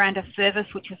Swaab brand of service,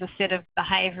 which is a set of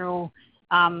behavioural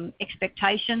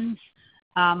expectations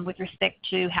with respect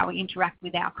to how we interact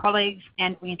with our colleagues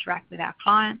and we interact with our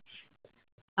clients.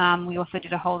 We also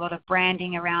did a whole lot of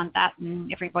branding around that,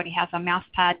 and everybody has a mouse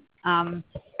pad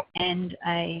and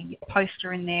a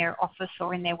poster in their office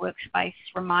or in their workspace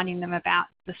reminding them about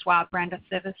the Swaab brand of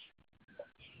service.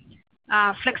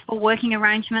 Flexible working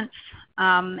arrangements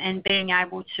and being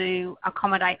able to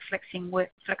accommodate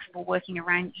flexible working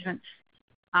arrangements,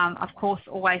 of course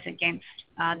always against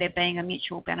there being a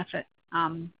mutual benefit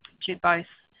to both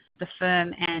the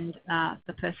firm and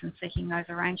the person seeking those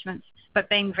arrangements, but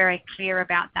being very clear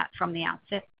about that from the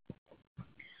outset.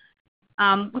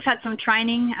 We've had some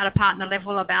training at a partner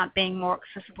level about being more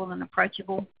accessible and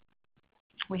approachable.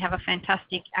 We have a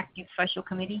fantastic active social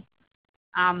committee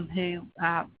who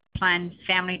planned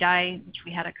Family Day, which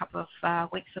we had a couple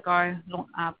of weeks ago,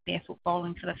 barefoot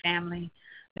bowling for the family.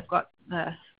 They've got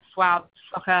the Swaab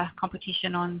soccer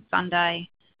competition on Sunday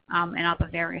and other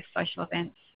various social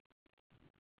events.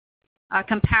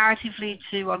 Comparatively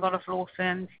to a lot of law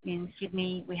firms in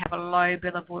Sydney, we have a low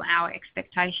billable hour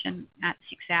expectation at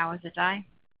 6 hours a day.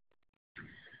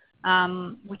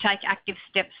 We take active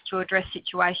steps to address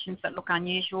situations that look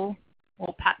unusual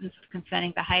or patterns of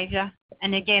concerning behaviour.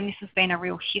 And again, this has been a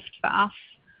real shift for us.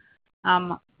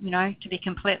 You know, to be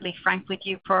completely frank with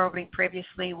you, probably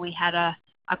previously we had a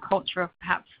culture of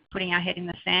perhaps putting our head in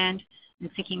the sand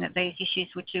and thinking that these issues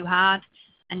were too hard.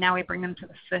 And now we bring them to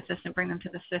the surface and bring them to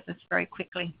the surface very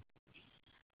quickly.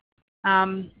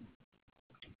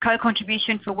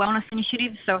 Co-contribution for wellness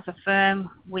initiatives. So as a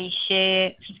firm, we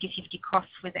share 50-50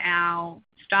 costs with our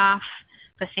staff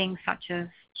for things such as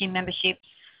gym memberships,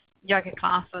 yoga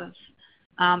classes,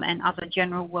 and other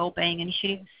general wellbeing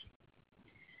initiatives.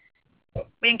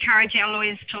 We encourage our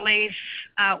lawyers to leave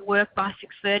work by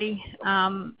 6:30,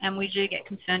 and we do get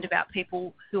concerned about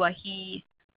people who are here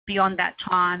beyond that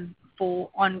time for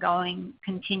ongoing,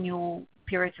 continual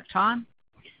periods of time.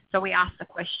 So we ask the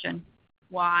question,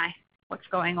 why? What's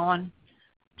going on?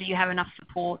 Do you have enough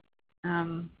support?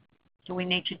 Do we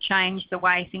need to change the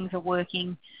way things are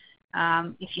working?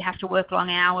 If you have to work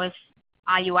long hours,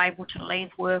 are you able to leave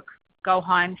work, go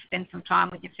home, spend some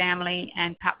time with your family,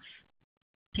 and perhaps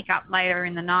pick up later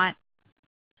in the night?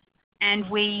 And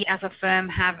we, as a firm,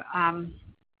 have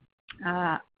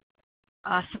a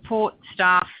support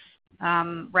staff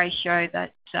ratio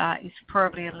that is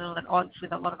probably a little at odds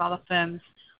with a lot of other firms.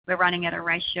 We're running at a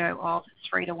ratio of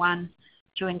 3 to 1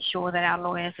 to ensure that our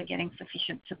lawyers are getting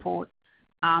sufficient support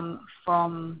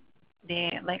from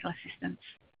their legal assistants.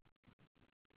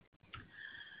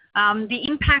 The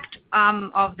impact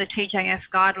of the TJS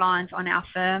guidelines on our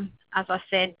firm, as I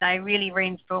said, they really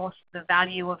reinforced the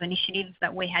value of initiatives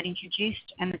that we had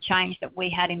introduced and the change that we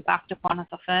had embarked upon as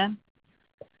a firm.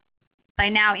 They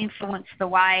now influence the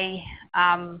way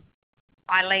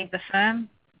I lead the firm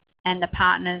and the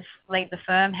partners lead the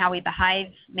firm, how we behave,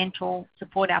 mentor,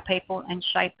 support our people and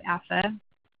shape our firm.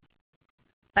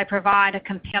 They provide a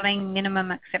compelling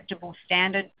minimum acceptable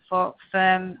standard for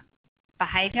firm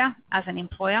behaviour as an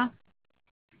employer.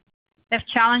 They've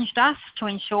challenged us to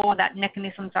ensure that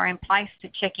mechanisms are in place to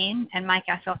check in and make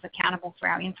ourselves accountable for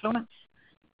our influence.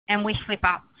 And we slip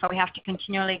up, so we have to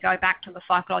continually go back to the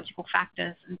psychological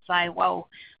factors and say, well,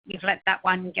 we've let that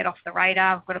one get off the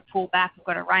radar, we've got to pull back, we've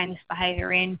got to rein this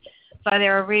behaviour in. So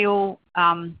they're a real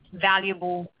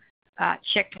valuable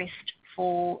checklist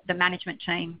for the management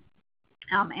team.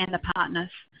 and the partners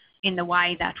in the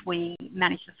way that we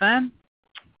manage the firm.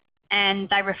 And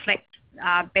they reflect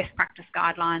best practice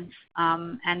guidelines,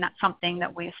 and that's something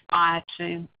that we aspire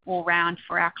to all round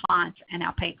for our clients and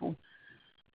our people,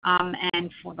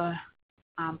 and for the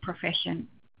profession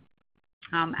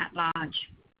at large.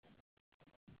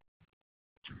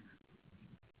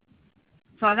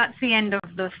 So that's the end of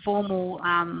the formal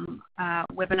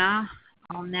webinar.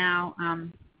 I'll now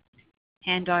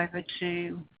hand over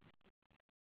to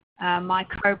my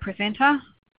co-presenter,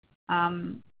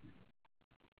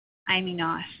 Amy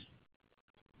Knight.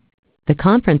 The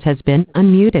conference has been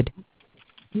unmuted.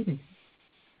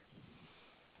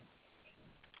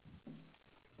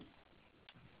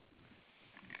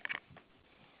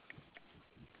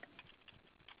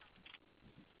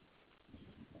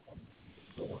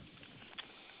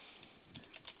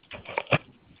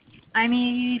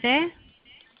 Amy, are you there?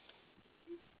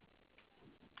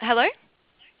 Hello?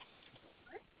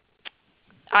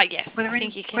 Yes. Were there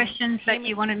any questions that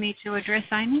you wanted me to address,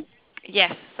 Amy?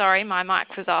 Yes, sorry, my mic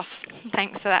was off.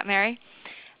 Thanks for that, Mary.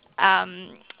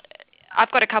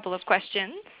 I've got a couple of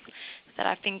questions that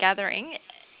I've been gathering.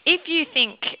 If you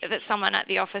think that someone at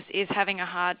the office is having a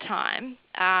hard time,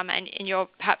 and you're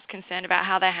perhaps concerned about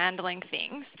how they're handling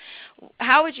things,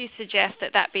 how would you suggest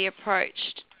that that be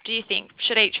approached? Do you think,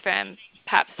 should each firm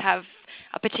perhaps have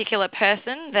a particular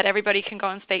person that everybody can go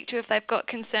and speak to if they've got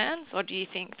concerns, or do you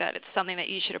think that it's something that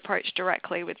you should approach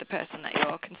directly with the person that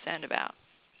you're concerned about?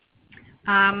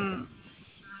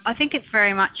 I think it's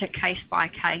very much a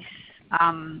case-by-case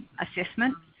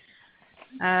assessment.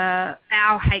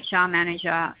 Our HR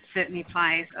manager certainly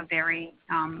plays a very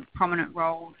prominent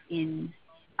role in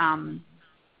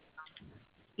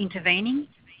intervening,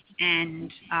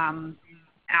 and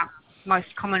our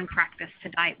most common practice to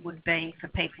date would be for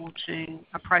people to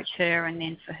approach her and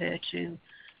then for her to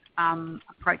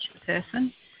approach the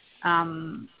person,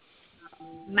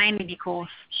 mainly because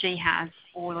she has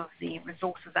all of the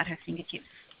resources at her fingertips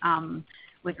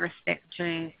with respect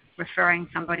to referring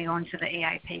somebody onto the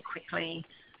EAP quickly.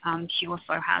 She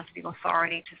also has the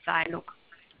authority to say, look,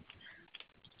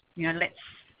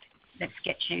 let's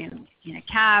get you in a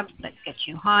cab, let's get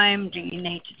you home, do you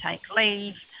need to take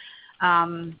leave?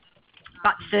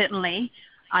 But certainly,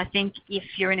 I think if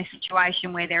you're in a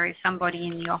situation where there is somebody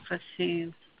in the office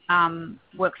who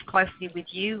works closely with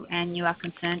you and you are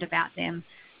concerned about them,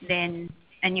 then,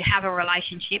 and you have a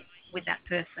relationship with that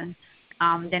person,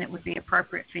 then it would be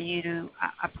appropriate for you to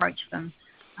approach them.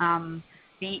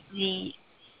 The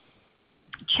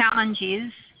challenge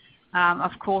is,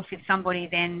 of course, if somebody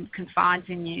then confides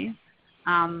in you,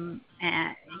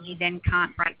 you then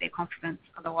can't break their confidence,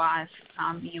 otherwise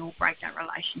you'll break that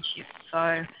relationship.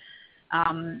 So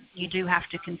you do have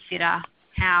to consider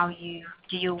how you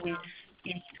deal with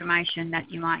information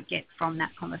that you might get from that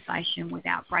conversation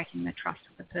without breaking the trust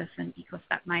of the person, because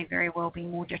that may very well be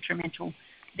more detrimental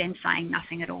than saying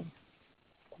nothing at all.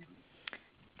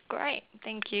 Great,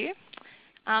 thank you.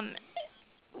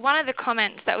 One of the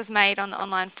comments that was made on the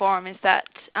online forum is that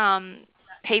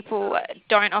people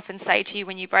don't often say to you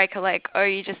when you break a leg, oh,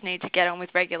 you just need to get on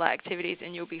with regular activities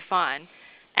and you'll be fine.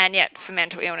 And yet for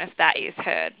mental illness, that is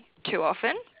heard too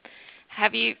often.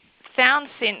 Have you found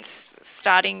since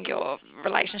starting your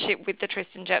relationship with the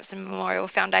Tristan Jepson Memorial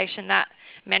Foundation that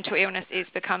mental illness is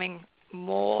becoming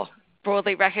more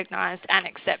broadly recognised and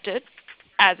accepted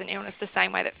as an illness the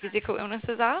same way that physical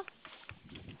illnesses are?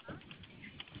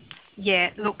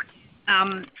 Yeah, look,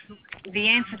 the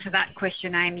answer to that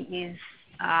question, Amy, is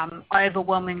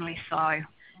overwhelmingly so.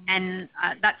 And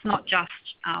that's not just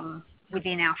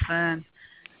within our firm.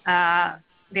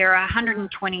 There are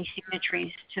 120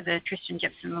 signatories to the Tristan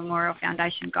Jepson Memorial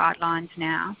Foundation guidelines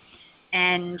now.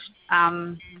 And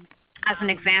as an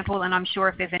example, and I'm sure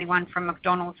if there's anyone from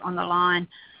McDonald's on the line,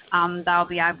 they'll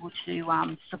be able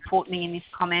to support me in this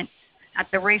comment. At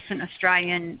the recent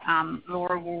Australian Law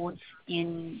Awards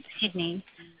in Sydney,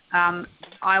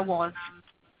 I was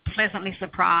pleasantly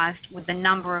surprised with the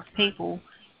number of people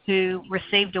who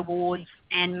received awards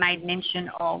and made mention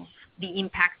of the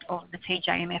impact of the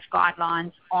TJMF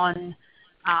guidelines on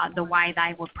the way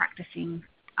they were practicing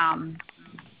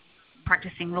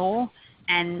law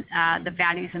and the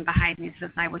values and behaviours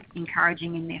that they were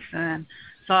encouraging in their firm.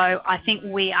 So I think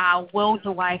we are worlds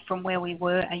away from where we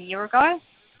were a year ago.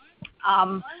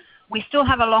 We still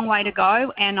have a long way to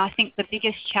go, and I think the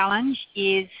biggest challenge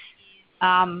is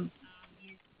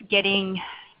getting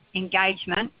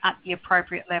engagement at the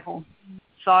appropriate level.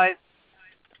 So,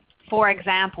 for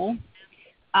example,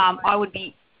 I would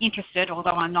be interested,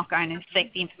 although I'm not going to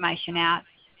seek the information out,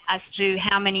 as to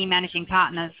how many managing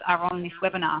partners are on this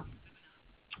webinar.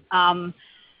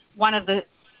 one of the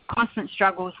constant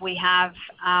struggles we have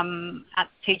at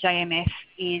TJMF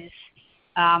is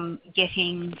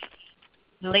getting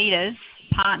leaders,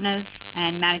 partners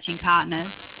and managing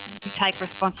partners to take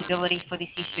responsibility for this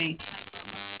issue.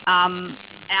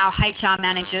 Our HR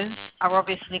managers are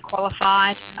obviously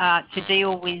qualified to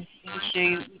deal with the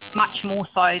issue much more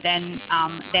so than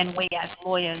we as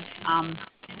lawyers.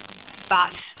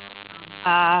 But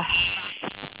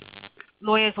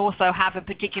lawyers also have a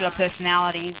particular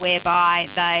personality whereby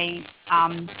they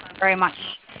very much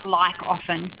like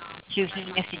often to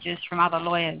hear messages from other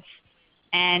lawyers.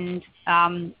 And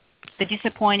the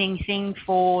disappointing thing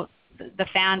for the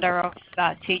founder of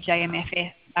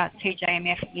TJMF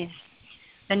is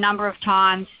the number of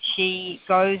times she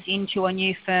goes into a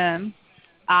new firm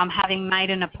having made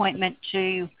an appointment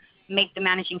to meet the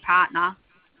managing partner,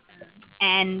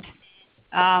 and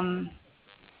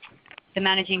the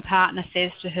managing partner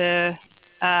says to her,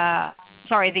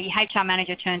 the HR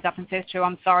manager turns up and says to her,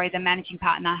 I'm sorry, the managing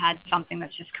partner had something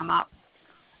that's just come up.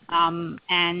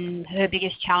 And her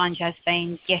biggest challenge has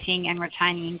been getting and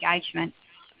retaining engagement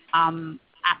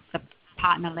at the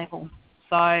partner level.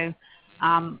 So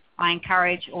I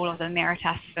encourage all of the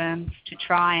Meritas firms to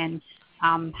try and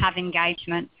have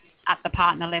engagement at the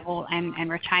partner level and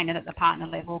retain it at the partner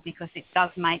level, because it does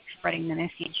make spreading the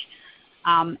message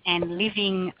and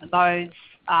living those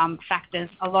factors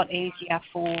a lot easier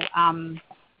for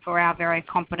our very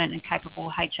competent and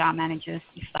capable HR managers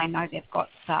if they know they've got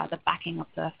the backing of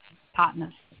the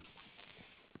partners.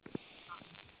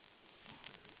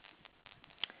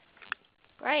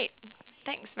 Great.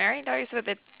 Thanks, Mary. Those were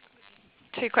the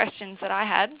 2 questions that I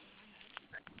had.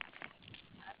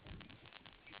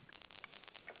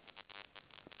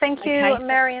 Thank you, Okay.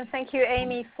 Mary, and thank you,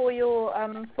 Amy, for your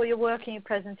work and your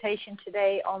presentation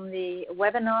today on the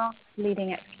webinar,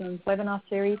 Leading Excellence webinar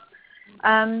series.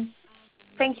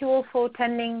 Thank you all for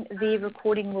attending. The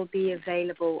recording will be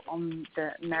available on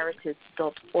the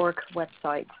meritas.org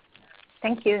website.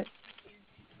 Thank you.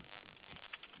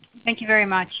 Thank you very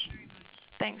much.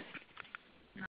 Thanks.